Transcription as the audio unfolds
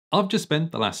I've just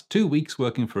spent the last 2 weeks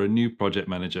working for a new project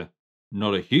manager.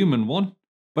 Not a human one,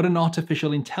 but an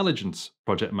artificial intelligence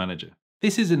project manager.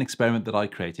 This is an experiment that I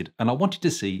created, and I wanted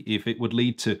to see if it would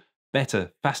lead to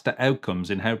better, faster outcomes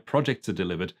in how projects are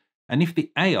delivered, and if the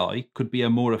AI could be a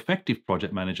more effective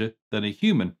project manager than a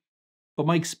human. But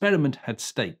my experiment had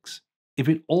stakes. If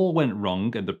it all went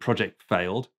wrong and the project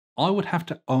failed, I would have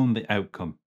to own the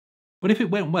outcome. But if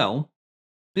it went well,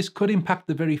 this could impact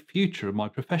the very future of my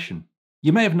profession.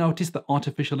 You may have noticed that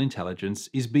artificial intelligence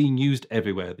is being used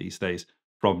everywhere these days,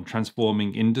 from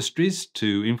transforming industries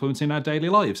to influencing our daily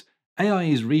lives. AI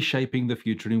is reshaping the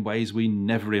future in ways we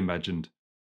never imagined.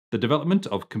 The development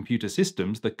of computer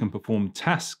systems that can perform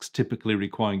tasks typically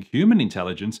requiring human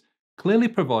intelligence clearly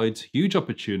provides huge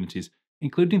opportunities,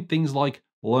 including things like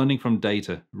learning from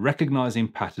data, recognizing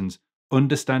patterns,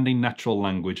 understanding natural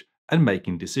language, and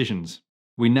making decisions.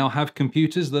 We now have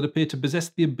computers that appear to possess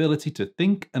the ability to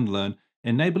think and learn,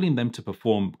 enabling them to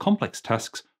perform complex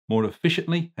tasks more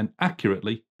efficiently and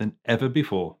accurately than ever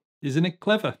before. Isn't it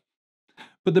clever?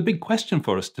 But the big question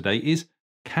for us today is,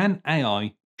 can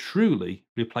AI truly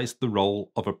replace the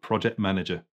role of a project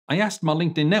manager? I asked my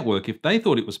LinkedIn network if they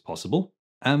thought it was possible,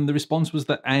 and the response was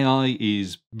that AI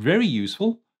is very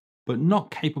useful, but not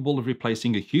capable of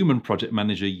replacing a human project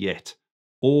manager yet,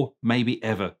 or maybe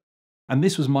ever. And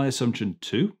this was my assumption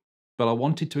too, but I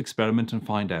wanted to experiment and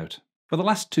find out. For the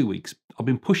last 2 weeks, I've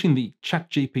been pushing the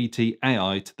chatgpt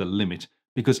AI to the limit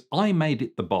because I made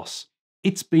it the boss.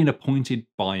 It's been appointed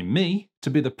by me to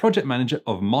be the project manager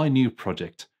of my new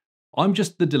project. I'm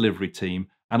just the delivery team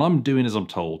and I'm doing as I'm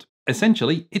told.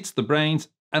 Essentially, it's the brains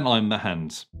and I'm the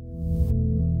hands.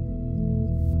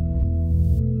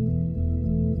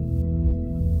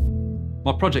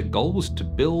 My project goal was to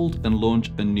build and launch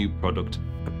a new product,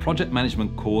 a project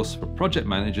management course for project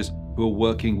managers who are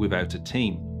working without a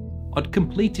team. I'd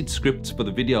completed scripts for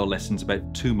the video lessons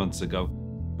about 2 months ago,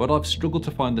 but I've struggled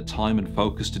to find the time and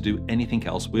focus to do anything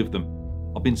else with them.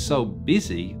 I've been so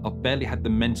busy, I've barely had the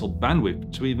mental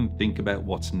bandwidth to even think about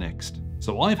what's next.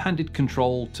 So I've handed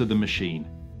control to the machine.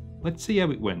 Let's see how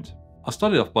it went. I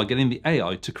started off by getting the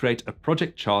AI to create a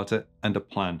project charter and a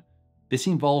plan. This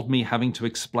involved me having to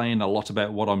explain a lot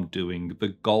about what I'm doing,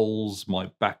 the goals,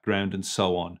 my background, and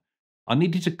so on. I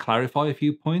needed to clarify a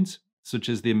few points, such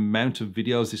as the amount of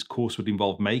videos this course would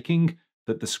involve making,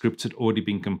 that the scripts had already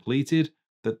been completed,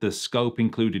 that the scope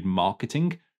included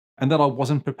marketing, and that I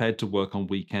wasn't prepared to work on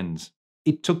weekends.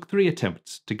 It took 3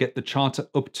 attempts to get the charter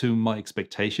up to my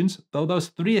expectations, though those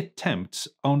 3 attempts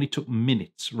only took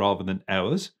minutes rather than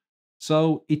hours,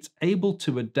 so it's able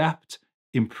to adapt,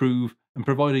 improve, and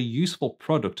provide a useful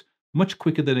product much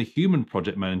quicker than a human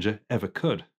project manager ever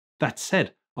could. That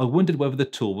said, I wondered whether the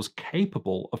tool was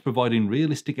capable of providing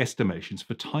realistic estimations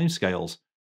for timescales.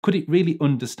 Could it really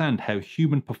understand how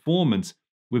human performance,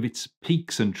 with its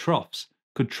peaks and troughs,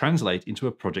 could translate into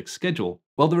a project schedule?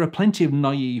 Well, there are plenty of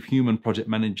naive human project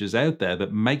managers out there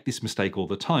that make this mistake all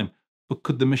the time, but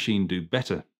could the machine do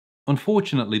better?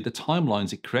 Unfortunately, the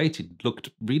timelines it created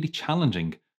looked really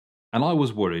challenging, and I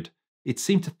was worried. It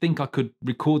seemed to think I could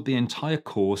record the entire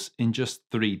course in just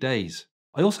 3 days.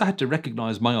 I also had to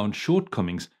recognize my own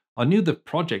shortcomings. I knew the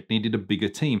project needed a bigger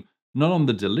team, not on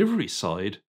the delivery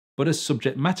side, but as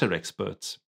subject matter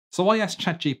experts. So I asked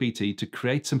ChatGPT to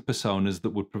create some personas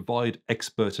that would provide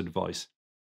expert advice.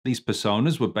 These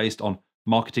personas were based on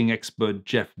marketing expert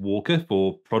Jeff Walker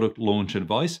for product launch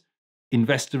advice,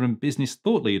 investor and business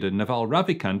thought leader Naval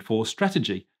Ravikant for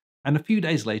strategy, and a few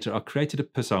days later I created a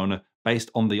persona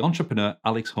based on the entrepreneur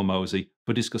Alex Hormozi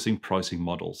for discussing pricing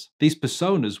models. These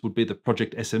personas would be the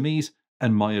project SMEs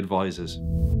and my advisors.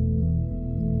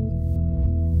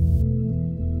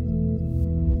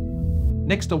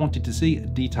 Next, I wanted to see a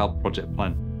detailed project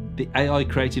plan. The AI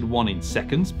created one in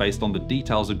seconds based on the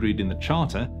details agreed in the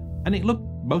charter, and it looked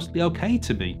mostly okay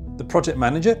to me. The project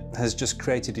manager has just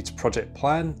created its project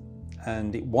plan,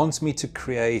 and it wants me to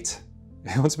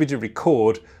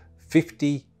record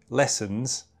 50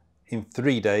 lessons in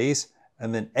 3 days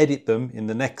and then edit them in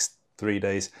the next 3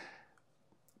 days.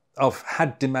 I've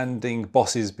had demanding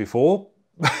bosses before,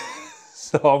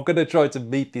 so I'm going to try to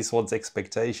meet this one's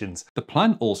expectations. The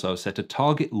plan also set a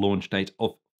target launch date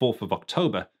of 4th of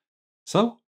October,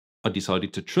 so I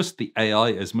decided to trust the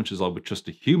AI as much as I would trust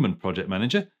a human project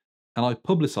manager, and I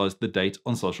publicised the date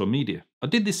on social media. I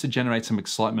did this to generate some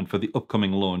excitement for the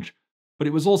upcoming launch, but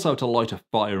it was also to light a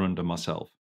fire under myself.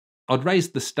 I'd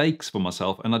raised the stakes for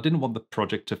myself and I didn't want the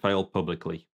project to fail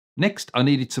publicly. Next, I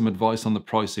needed some advice on the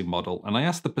pricing model, and I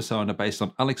asked the persona based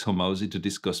on Alex Hormozi to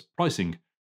discuss pricing.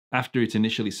 After it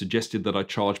initially suggested that I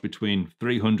charge between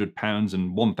 £300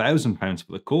 and £1,000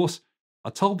 for the course, I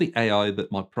told the AI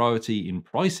that my priority in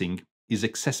pricing is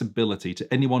accessibility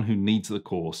to anyone who needs the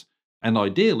course, and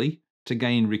ideally, to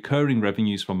gain recurring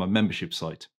revenues from a membership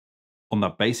site. On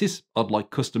that basis, I'd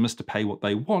like customers to pay what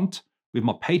they want, with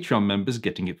my Patreon members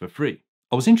getting it for free.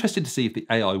 I was interested to see if the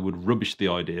AI would rubbish the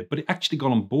idea, but it actually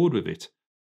got on board with it.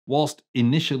 Whilst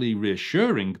initially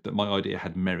reassuring that my idea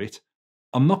had merit,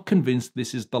 I'm not convinced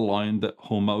this is the line that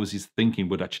Hormozi's thinking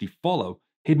would actually follow.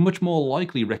 He'd much more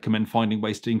likely recommend finding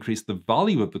ways to increase the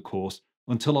value of the course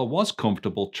until I was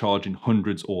comfortable charging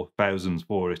hundreds or thousands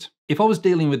for it. If I was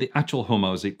dealing with the actual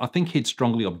Hormozi, I think he'd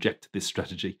strongly object to this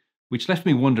strategy, which left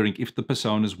me wondering if the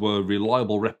personas were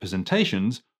reliable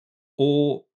representations,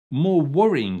 or more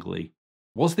worryingly,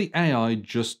 was the AI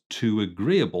just too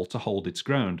agreeable to hold its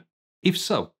ground? If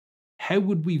so, how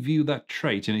would we view that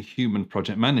trait in a human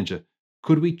project manager?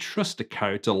 Could we trust a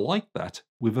character like that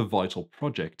with a vital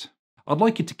project? I'd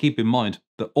like you to keep in mind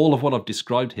that all of what I've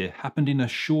described here happened in a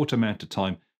short amount of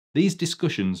time. These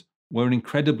discussions were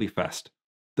incredibly fast.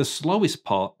 The slowest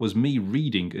part was me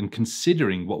reading and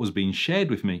considering what was being shared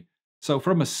with me. So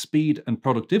from a speed and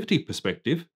productivity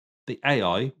perspective, the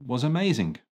AI was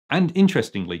amazing. And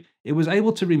interestingly, it was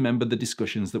able to remember the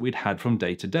discussions that we'd had from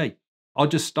day to day.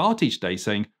 I'd just start each day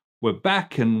saying, "We're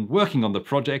back and working on the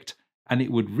project," and it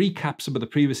would recap some of the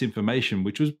previous information,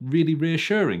 which was really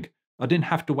reassuring. I didn't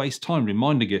have to waste time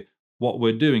reminding it what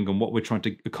we're doing and what we're trying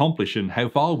to accomplish and how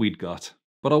far we'd got.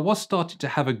 But I was starting to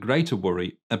have a greater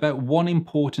worry about one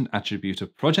important attribute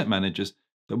of project managers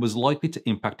that was likely to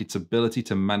impact its ability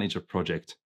to manage a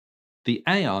project. The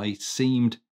AI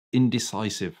seemed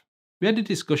indecisive. We had a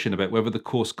discussion about whether the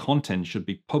course content should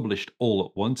be published all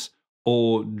at once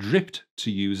or dripped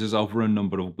to users over a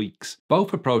number of weeks.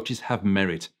 Both approaches have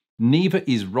merit. Neither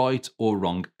is right or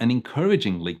wrong, and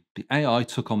encouragingly, the AI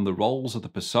took on the roles of the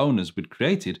personas we'd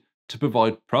created to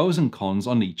provide pros and cons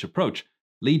on each approach,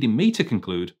 leading me to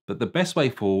conclude that the best way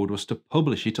forward was to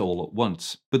publish it all at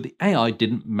once. But the AI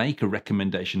didn't make a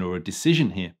recommendation or a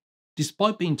decision here.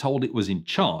 Despite being told it was in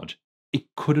charge,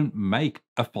 it couldn't make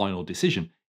a final decision.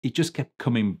 It just kept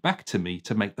coming back to me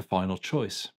to make the final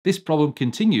choice. This problem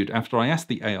continued after I asked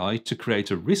the AI to create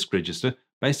a risk register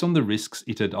based on the risks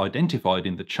it had identified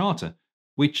in the charter,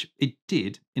 which it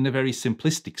did in a very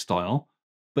simplistic style,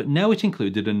 but now it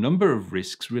included a number of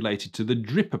risks related to the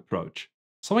drip approach.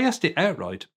 So I asked it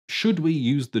outright, should we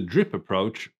use the drip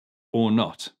approach or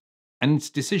not? And its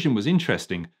decision was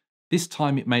interesting. This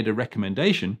time it made a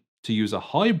recommendation to use a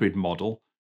hybrid model,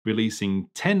 releasing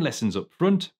 10 lessons up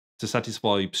front to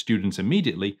satisfy students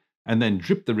immediately, and then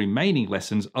drip the remaining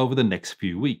lessons over the next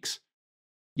few weeks.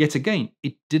 Yet again,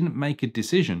 it didn't make a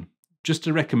decision, just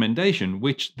a recommendation,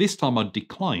 which this time I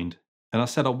declined, and I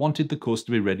said I wanted the course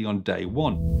to be ready on day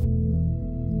one.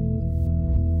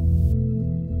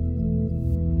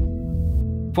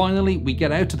 Finally, we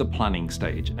get out to the planning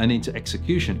stage and into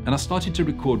execution, and I started to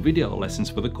record video lessons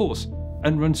for the course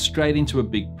and run straight into a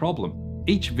big problem.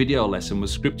 Each video lesson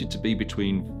was scripted to be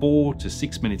between 4 to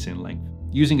 6 minutes in length.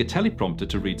 Using a teleprompter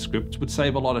to read scripts would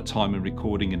save a lot of time in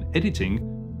recording and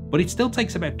editing, but it still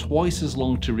takes about twice as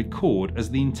long to record as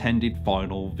the intended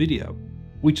final video,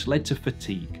 which led to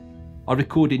fatigue. I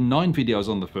recorded 9 videos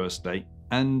on the first day,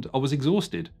 and I was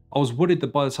exhausted. I was worried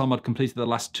that by the time I'd completed the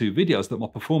last 2 videos that my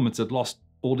performance had lost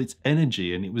all its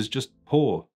energy and it was just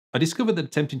poor. I discovered that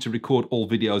attempting to record all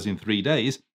videos in 3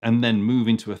 days and then move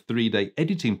into a 3-day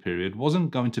editing period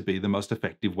wasn't going to be the most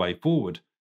effective way forward.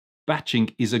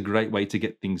 Batching is a great way to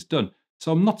get things done,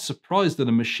 so I'm not surprised that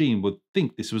a machine would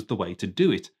think this was the way to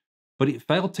do it, but it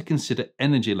failed to consider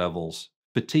energy levels,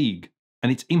 fatigue,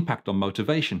 and its impact on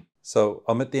motivation. So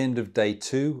I'm at the end of day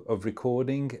 2 of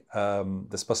recording.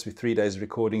 There's supposed to be 3 days of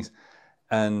recordings,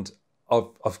 and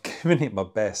I've given it my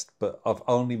best, but I've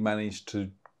only managed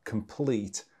to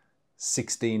complete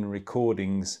 16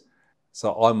 recordings,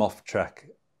 so I'm off track.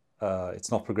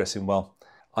 It's not progressing well.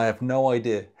 I have no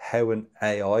idea how an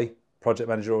AI project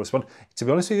manager will respond. To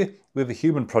be honest with you, with a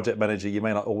human project manager, you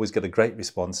may not always get a great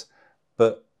response,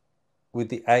 but with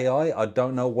the AI, I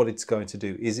don't know what it's going to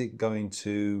do. Is it going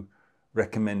to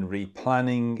recommend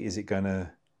replanning? Is it going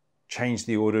to change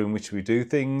the order in which we do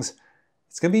things?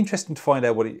 It's going to be interesting to find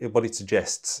out what it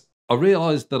suggests. I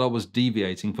realized that I was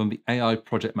deviating from the AI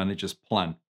project manager's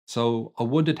plan, so I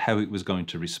wondered how it was going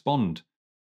to respond.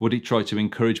 Would it try to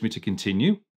encourage me to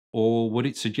continue, or would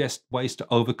it suggest ways to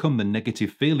overcome the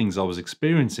negative feelings I was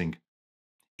experiencing?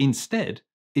 Instead,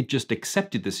 it just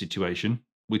accepted the situation,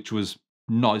 which was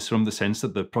nice from the sense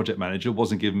that the project manager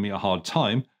wasn't giving me a hard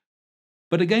time,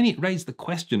 but again it raised the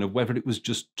question of whether it was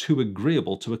just too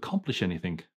agreeable to accomplish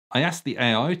anything. I asked the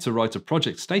AI to write a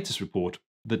project status report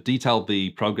that detailed the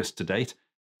progress to date,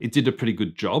 It did a pretty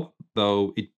good job,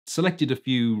 though it selected a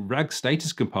few RAG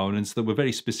status components that were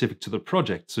very specific to the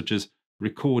project, such as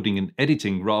recording and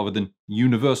editing, rather than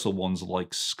universal ones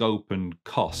like scope and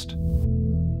cost.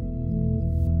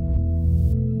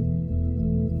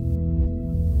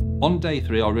 On day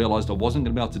 3, I realised I wasn't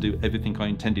going to be able to do everything I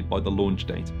intended by the launch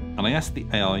date, and I asked the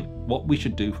AI what we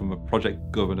should do from a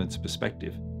project governance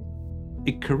perspective.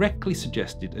 It correctly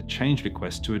suggested a change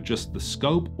request to adjust the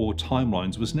scope or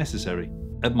timelines was necessary.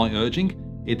 At my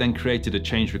urging, it then created a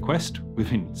change request,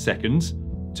 within seconds,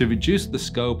 to reduce the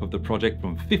scope of the project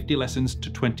from 50 lessons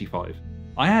to 25.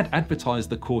 I had advertised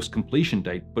the course completion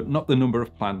date, but not the number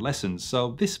of planned lessons,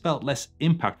 so this felt less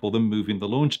impactful than moving the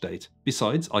launch date.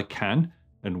 Besides, I can,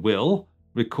 and will,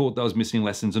 record those missing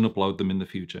lessons and upload them in the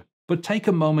future. But take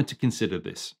a moment to consider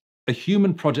this. A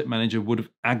human project manager would have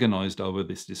agonized over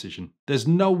this decision. There's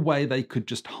no way they could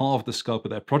just halve the scope of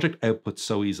their project output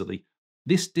so easily.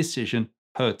 This decision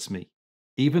hurts me,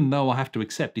 even though I have to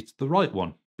accept it's the right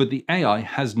one. But the AI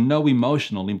has no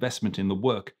emotional investment in the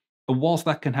work, and whilst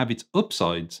that can have its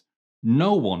upsides,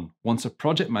 no one wants a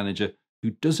project manager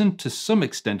who doesn't to some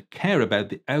extent care about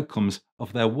the outcomes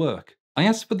of their work. I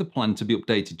asked for the plan to be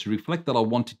updated to reflect that I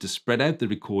wanted to spread out the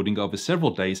recording over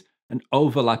several days and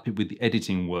overlap it with the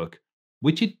editing work,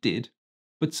 which it did,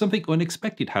 but something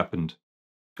unexpected happened.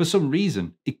 For some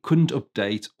reason, it couldn't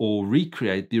update or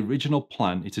recreate the original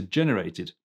plan it had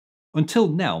generated. Until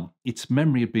now, its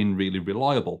memory had been really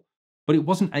reliable, but it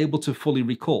wasn't able to fully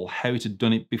recall how it had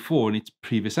done it before in its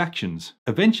previous actions.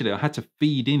 Eventually, I had to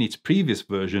feed in its previous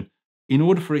version in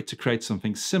order for it to create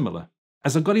something similar.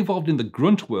 As I got involved in the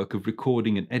grunt work of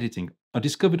recording and editing, I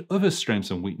discovered other strengths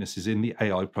and weaknesses in the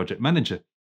AI project manager.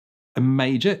 A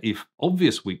major, if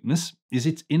obvious weakness, is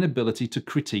its inability to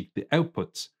critique the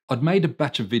outputs. I'd made a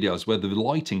batch of videos where the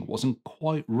lighting wasn't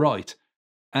quite right,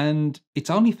 and it's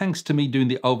only thanks to me doing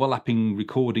the overlapping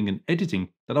recording and editing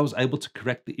that I was able to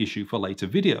correct the issue for later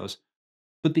videos.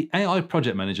 But the AI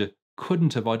project manager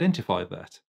couldn't have identified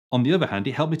that. On the other hand,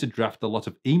 it helped me to draft a lot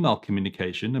of email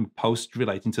communication and posts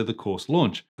relating to the course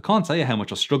launch. I can't tell you how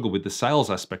much I struggle with the sales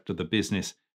aspect of the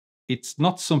business. It's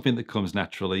not something that comes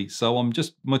naturally, so I'm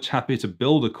just much happier to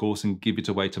build a course and give it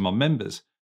away to my members.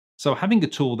 So having a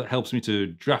tool that helps me to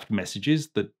draft messages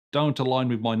that don't align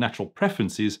with my natural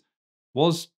preferences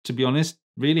was, to be honest,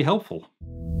 really helpful.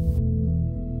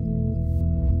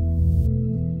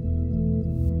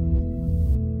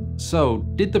 So,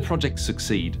 did the project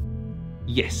succeed?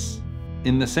 Yes,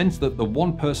 in the sense that the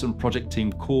one-person project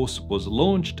team course was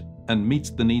launched and meets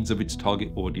the needs of its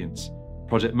target audience,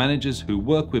 project managers who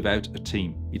work without a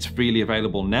team. It's freely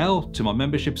available now to my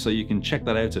membership, so you can check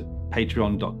that out at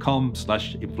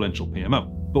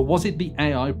patreon.com/influentialpmo. But was it the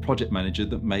AI project manager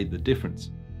that made the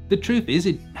difference? The truth is,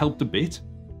 it helped a bit.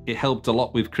 It helped a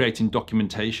lot with creating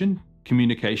documentation,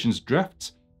 communications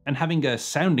drafts, and having a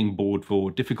sounding board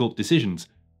for difficult decisions.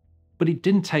 But it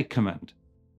didn't take command.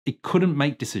 It couldn't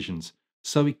make decisions,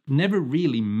 so it never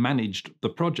really managed the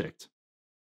project.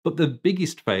 But the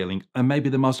biggest failing, and maybe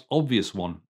the most obvious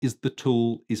one, is the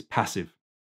tool is passive.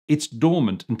 It's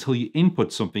dormant until you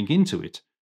input something into it.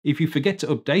 If you forget to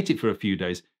update it for a few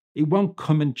days, it won't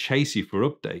come and chase you for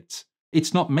updates.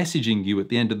 It's not messaging you at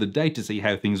the end of the day to see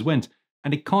how things went,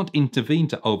 and it can't intervene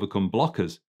to overcome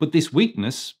blockers. But this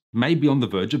weakness may be on the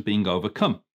verge of being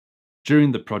overcome.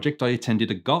 During the project, I attended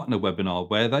a Gartner webinar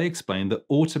where they explained that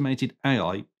automated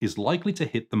AI is likely to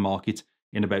hit the market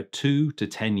in about 2 to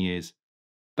 10 years.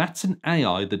 That's an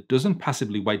AI that doesn't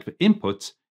passively wait for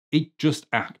inputs, it just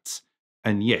acts.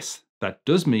 And yes, that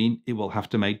does mean it will have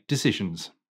to make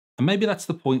decisions. And maybe that's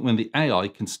the point when the AI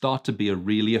can start to be a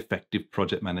really effective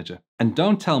project manager. And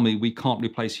don't tell me we can't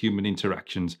replace human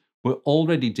interactions. We're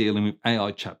already dealing with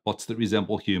AI chatbots that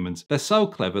resemble humans. They're so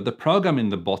clever, they're programming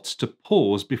the bots to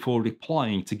pause before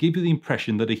replying to give you the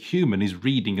impression that a human is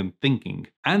reading and thinking.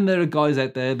 And there are guys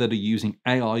out there that are using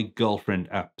AI girlfriend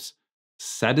apps.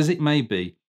 Sad as it may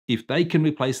be, if they can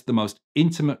replace the most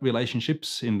intimate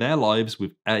relationships in their lives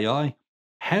with AI,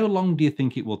 how long do you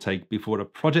think it will take before a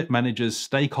project manager's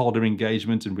stakeholder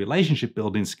engagement and relationship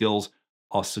building skills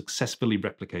are successfully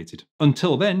replicated?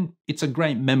 Until then, it's a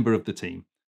great member of the team.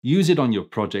 Use it on your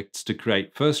projects to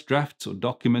create first drafts or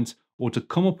documents, or to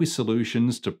come up with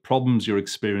solutions to problems you're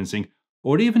experiencing,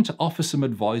 or even to offer some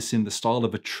advice in the style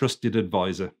of a trusted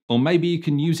advisor. Or maybe you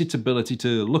can use its ability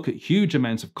to look at huge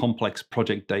amounts of complex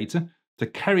project data, to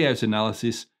carry out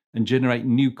analysis and generate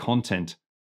new content,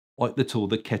 like the tool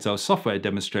that Keto Software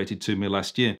demonstrated to me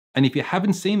last year. And if you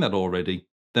haven't seen that already,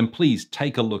 then please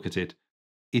take a look at it.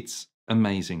 It's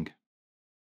amazing.